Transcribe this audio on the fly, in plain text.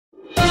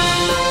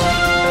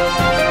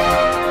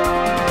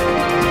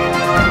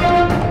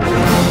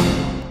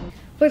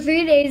For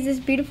 3 days, this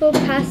beautiful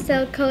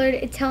pastel-colored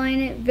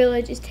Italian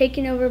village is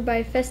taken over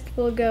by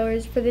festival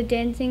goers for the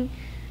dancing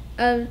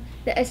of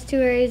the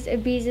estuary's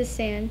Ibiza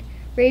sand,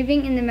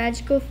 raving in the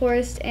magical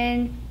forest,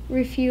 and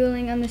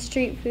refueling on the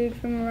street food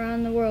from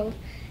around the world.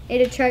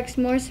 It attracts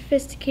more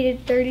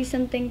sophisticated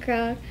 30-something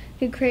crowd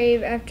who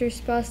crave after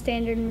spa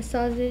standard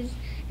massages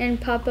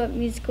and pop-up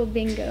musical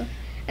bingo,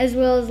 as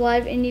well as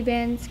live indie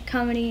bands,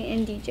 comedy,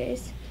 and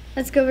DJs.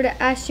 Let's go over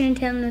to Ashton and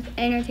Taylor with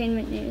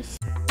entertainment news.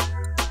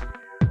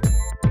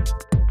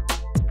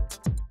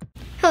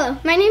 Hello,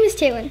 my name is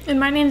Taylor. And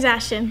my name's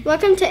Ashton.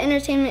 Welcome to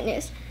Entertainment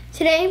News.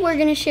 Today we're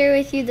going to share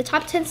with you the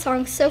top 10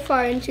 songs so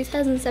far in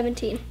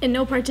 2017. In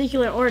no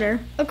particular order.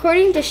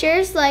 According to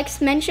shares,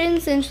 likes,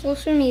 mentions, and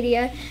social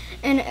media,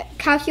 and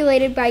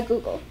calculated by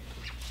Google.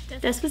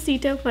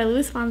 Despacito by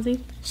Luis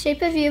Fonsi.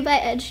 Shape of You by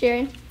Ed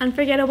Sheeran.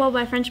 Unforgettable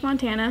by French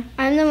Montana.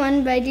 I'm the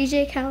One by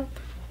DJ Khaled.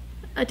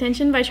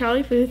 Attention by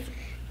Charlie Puth.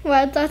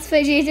 Wild Thoughts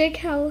by DJ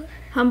Khaled.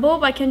 Humble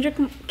by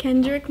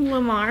Kendrick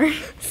Lamar.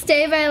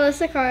 Stay by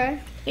Alyssa Cara.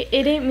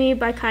 It Ain't Me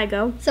by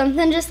Kygo.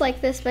 Something Just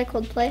Like This by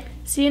Coldplay.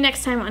 See you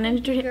next time on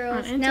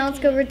Girls. Now let's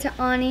go over to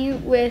Ani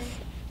with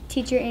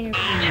Teacher Interview.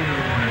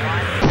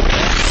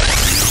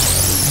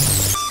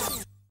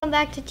 Welcome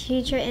back to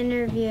Teacher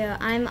Interview.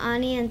 I'm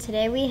Ani, and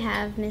today we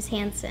have Miss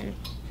Hanson.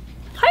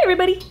 Hi,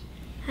 everybody.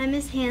 Hi,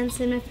 Miss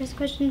Hanson. My first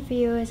question for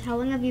you is, how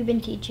long have you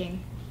been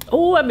teaching?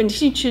 Oh, I've been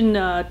teaching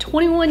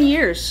 21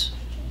 years.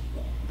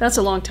 That's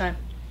a long time.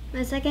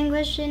 My second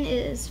question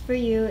is for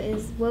you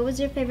is, what was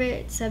your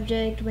favorite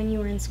subject when you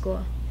were in school,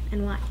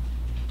 and why?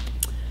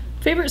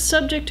 Favorite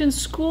subject in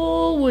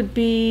school would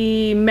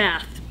be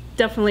math.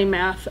 Definitely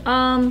math.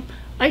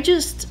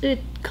 It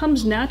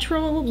comes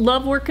natural.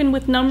 Love working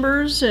with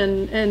numbers,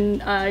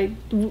 and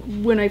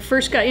when I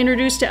first got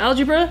introduced to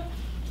algebra,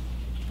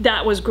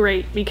 that was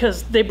great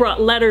because they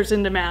brought letters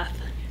into math.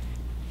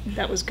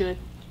 That was good.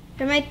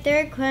 For my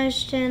third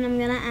question, I'm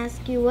gonna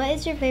ask you, what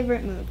is your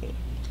favorite movie?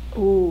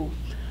 Ooh.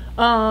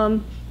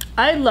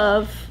 I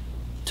love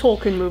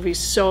Tolkien movies,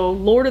 so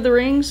Lord of the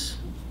Rings,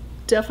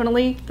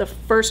 definitely the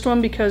first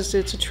one because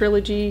it's a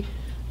trilogy,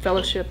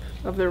 Fellowship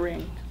of the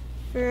Ring.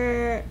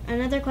 For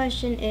another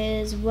question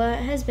is, what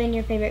has been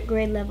your favorite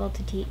grade level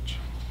to teach?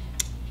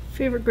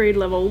 Favorite grade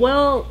level?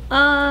 Well,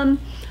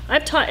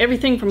 I've taught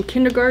everything from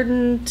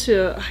kindergarten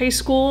to high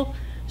school,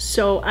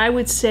 so I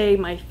would say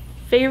my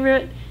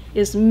favorite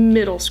is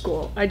middle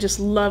school. I just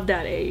love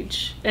that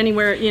age.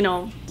 Anywhere,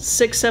 6th,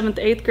 7th,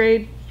 8th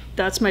grade,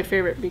 that's my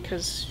favorite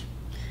because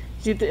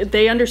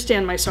they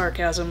understand my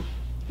sarcasm.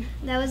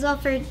 That was all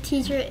for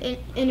Teacher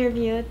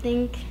Interview.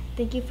 Thank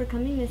you for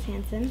coming, Miss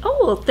Hanson.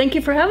 Oh, well, thank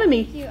you for having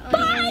me. Thank you,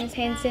 Ani, Ms.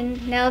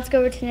 Hanson. Now let's go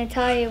over to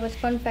Natalia with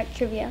Fun Fact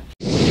Trivia.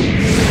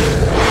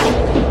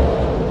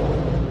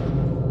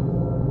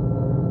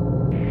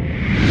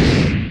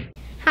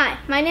 Hi,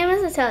 my name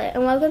is Natalia,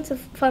 and welcome to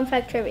Fun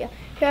Fact Trivia.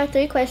 Here are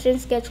 3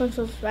 questions. Guess which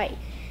one's right.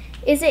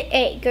 Is it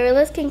A,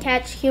 gorillas can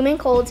catch human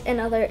colds and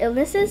other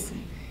illnesses?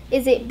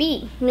 Is it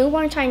B,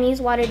 newborn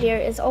Chinese water deer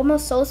is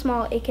almost so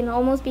small it can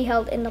almost be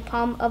held in the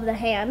palm of the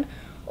hand?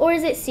 Or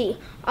is it C,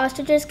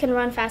 ostriches can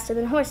run faster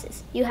than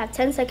horses? You have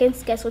 10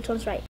 seconds. Guess which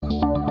one's right. If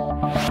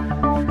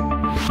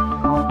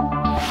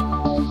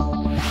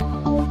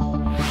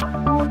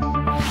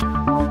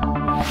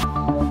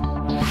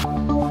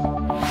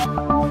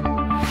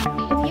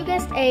you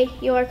guessed A,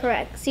 you are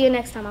correct. See you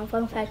next time on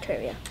Fun Fact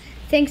Trivia.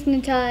 Thanks,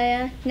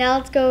 Natalia. Now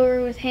let's go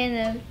over with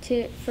Hannah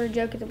for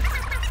Joke of the Week.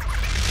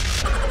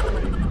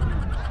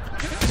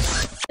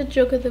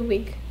 Joke of the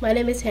Week. My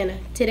name is Hannah.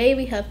 Today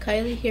we have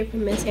Kylie here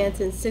from Miss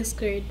Hanson's 6th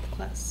grade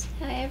class.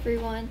 Hi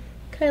everyone.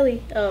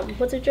 Kylie,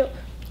 what's a joke?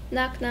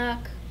 Knock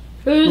knock.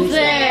 Who's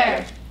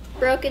there?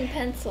 Broken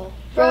pencil.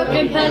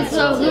 Broken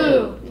pencil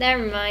who?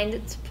 Never mind,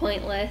 it's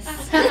pointless.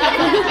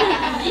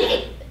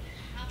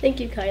 Thank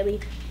you,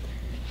 Kylie.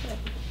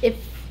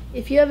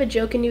 If you have a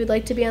joke and you would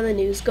like to be on the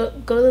news, go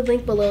to the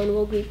link below and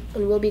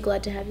we'll be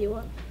glad to have you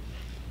on.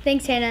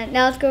 Thanks, Hannah.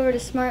 Now let's go over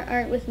to Smart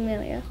Art with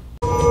Amelia.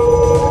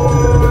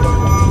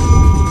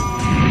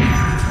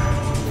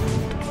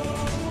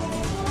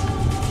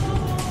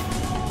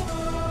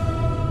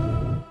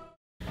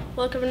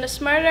 Welcome to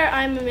Smarter.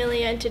 I'm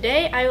Amelia, and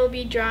today I will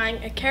be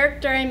drawing a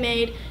character I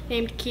made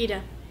named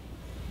Kita.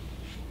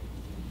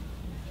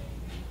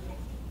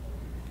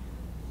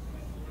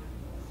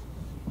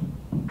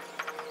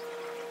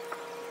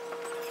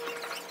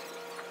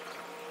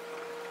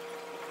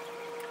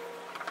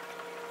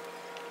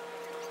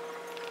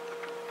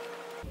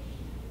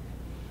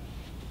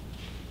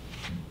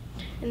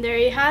 And there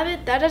you have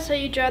it. That is how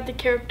you draw the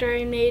character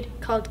I made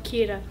called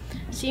Kita.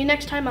 See you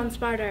next time on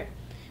Smart Art.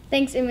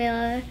 Thanks,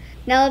 Amelia.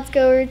 Now let's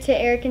go over to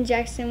Eric and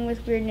Jackson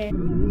with Weird News.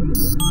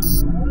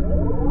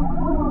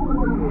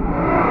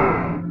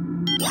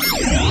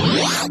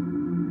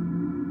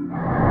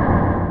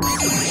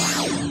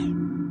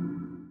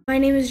 My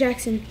name is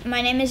Jackson.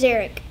 My name is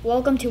Eric.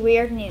 Welcome to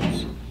Weird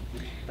News.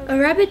 A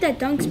rabbit that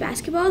dunks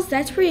basketballs,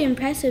 that's pretty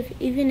impressive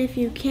even if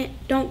you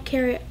don't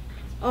care at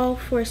all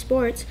for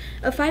sports.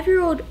 A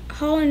 5-year-old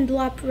Holland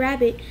Lop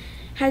rabbit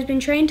has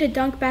been trained to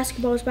dunk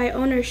basketballs by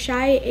owner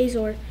Shai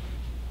Azor.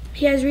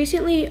 He has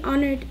recently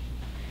honored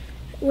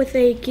with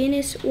a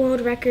Guinness World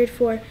Record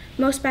for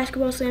most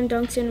basketball slam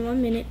dunks in 1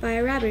 minute by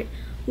a rabbit.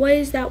 What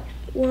is that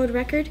world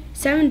record?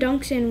 7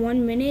 dunks in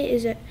 1 minute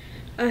is a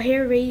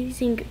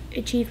hair-raising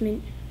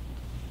achievement.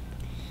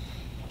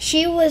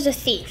 She was a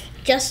thief,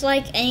 just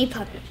like any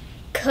puppy.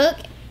 Cook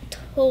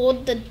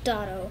told the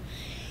Dotto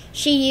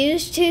she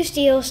used to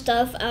steal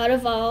stuff out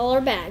of all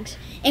our bags,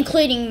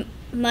 including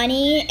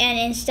money, and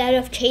instead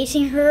of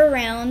chasing her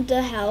around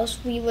the house,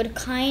 we would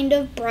kind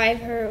of bribe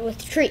her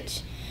with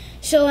treats.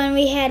 So when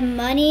we had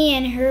money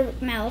in her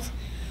mouth,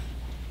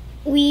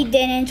 we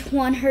didn't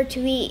want her to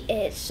eat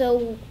it,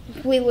 so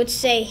we would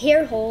say,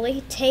 "Here,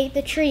 Holy, take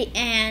the treat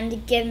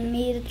and give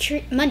me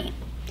the money."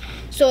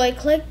 So I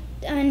clicked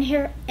on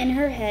her in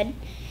her head.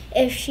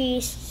 If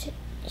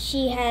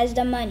she has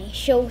the money,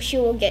 she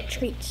will get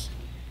treats.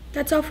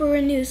 That's all for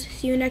our news.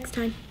 See you next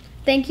time.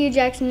 Thank you,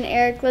 Jackson and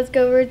Eric. Let's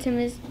go over to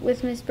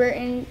Miss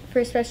Burton for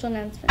a special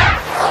announcement.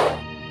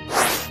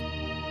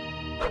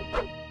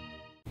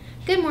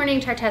 Good morning,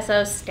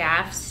 Tartesso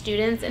staff,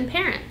 students, and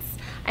parents.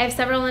 I have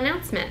several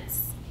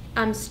announcements.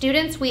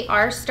 Students, we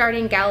are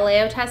starting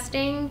Galileo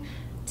testing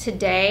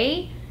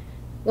today,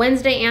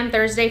 Wednesday and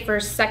Thursday for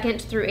 2nd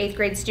through 8th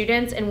grade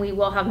students, and we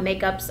will have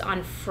makeups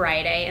on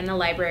Friday in the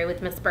library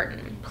with Miss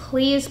Burton.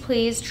 Please,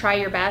 please try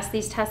your best.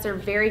 These tests are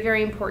very,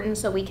 very important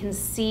so we can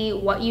see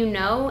what you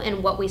know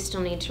and what we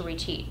still need to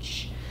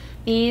reteach.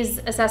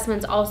 These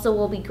assessments also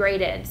will be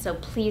graded, so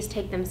please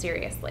take them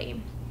seriously.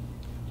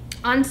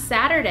 On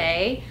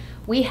Saturday,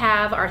 we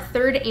have our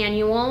 3rd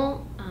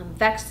annual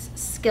VEX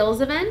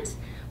Skills event,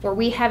 where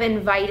we have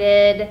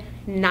invited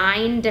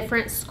 9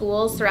 different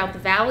schools throughout the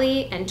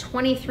valley, and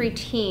 23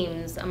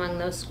 teams among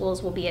those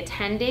schools will be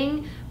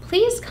attending.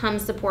 Please come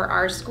support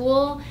our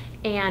school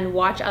and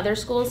watch other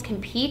schools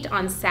compete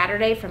on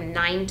Saturday from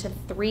 9 to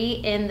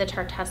 3 in the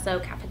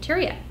Tartesso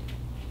cafeteria.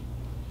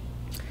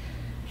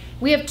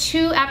 We have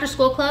 2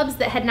 after-school clubs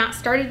that had not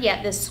started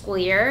yet this school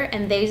year,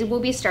 and they will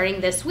be starting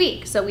this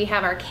week. So we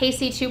have our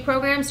KC2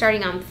 program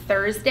starting on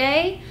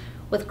Thursday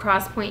with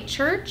Crosspoint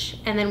Church,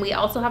 and then we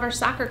also have our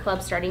soccer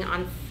club starting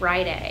on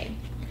Friday.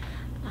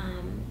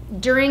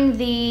 During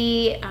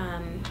the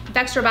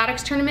VEX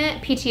Robotics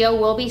Tournament, PTO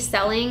will be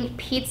selling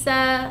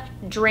pizza,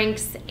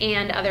 drinks,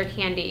 and other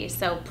candy,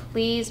 so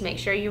please make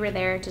sure you are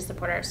there to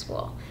support our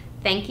school.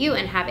 Thank you,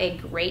 and have a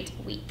great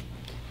week.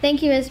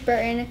 Thank you, Miss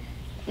Burton.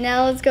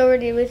 Now let's go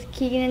over with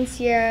Keegan and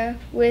Sierra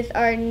with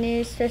our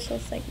new special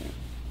segment.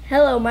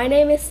 Hello, my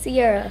name is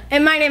Sierra.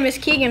 And my name is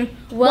Keegan.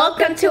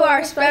 Welcome to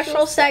our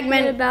special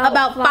segment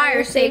about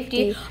fire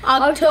safety.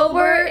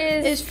 October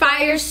is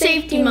Fire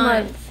Safety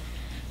Month.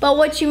 But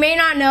what you may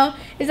not know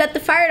is that the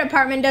fire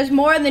department does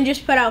more than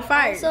just put out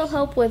fires. Also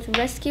help with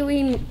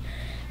rescuing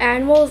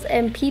animals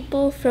and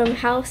people from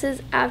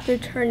houses after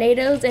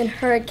tornadoes and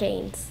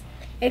hurricanes.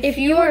 If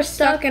you are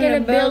stuck in a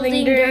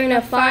building during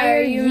a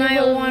fire, you might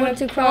want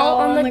to crawl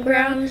on the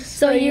ground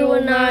so you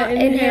will not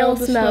inhale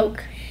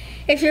smoke.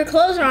 If your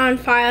clothes are on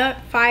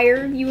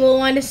fire, you will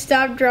want to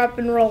stop, drop,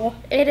 and roll.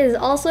 It is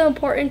also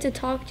important to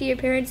talk to your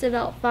parents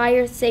about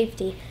fire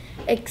safety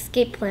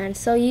escape plans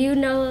so you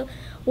know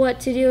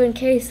what to do in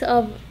case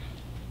of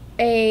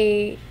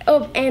an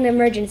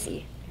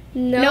emergency.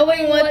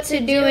 Knowing what to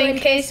do in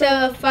case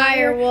of a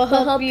fire will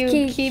help you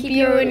keep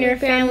you and your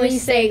family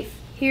safe.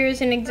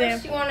 Here's an example.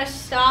 First you want to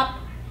stop,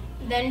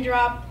 then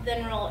drop,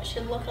 then roll. It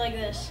should look like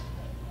this.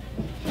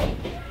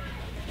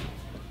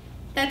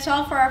 That's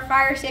all for our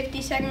fire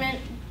safety segment.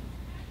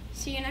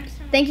 See you next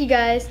time. Thank you,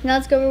 guys. Now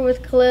let's go over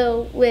with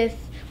Khalil with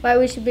why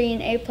we should be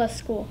an A+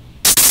 school.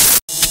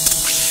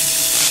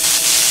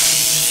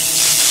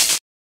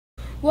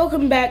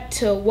 Welcome back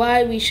to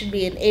why we should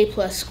be an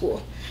A+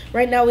 school.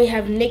 Right now we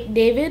have Nick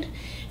David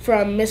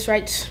from Miss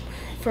Wright's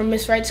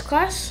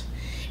class.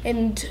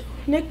 And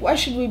Nick, why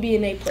should we be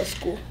an A+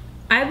 school?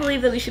 I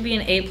believe that we should be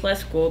an A+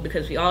 school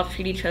because we all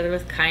treat each other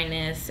with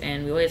kindness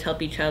and we always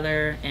help each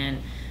other,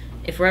 and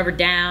if we're ever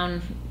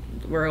down,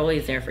 we're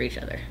always there for each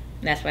other.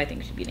 And that's why I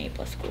think we should be an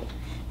A+ school.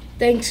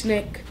 Thanks,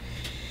 Nick.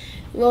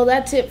 Well,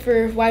 that's it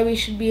for why we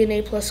should be an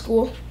A+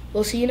 school.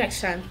 We'll see you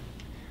next time.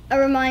 A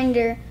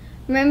reminder,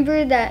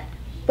 remember that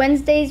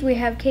Wednesdays we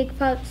have cake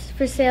pops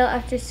for sale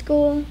after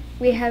school.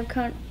 We have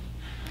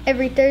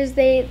every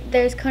Thursday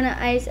there's Kona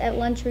Ice at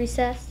lunch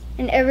recess.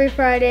 And every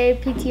Friday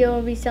PTO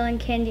will be selling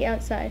candy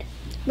outside.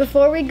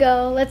 Before we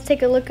go, let's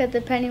take a look at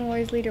the Penny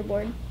Wars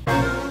leaderboard.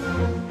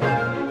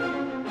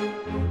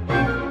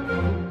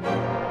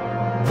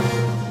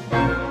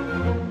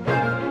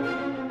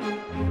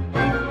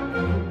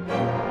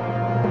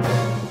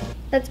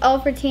 That's all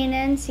for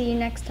TNN. See you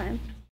next time.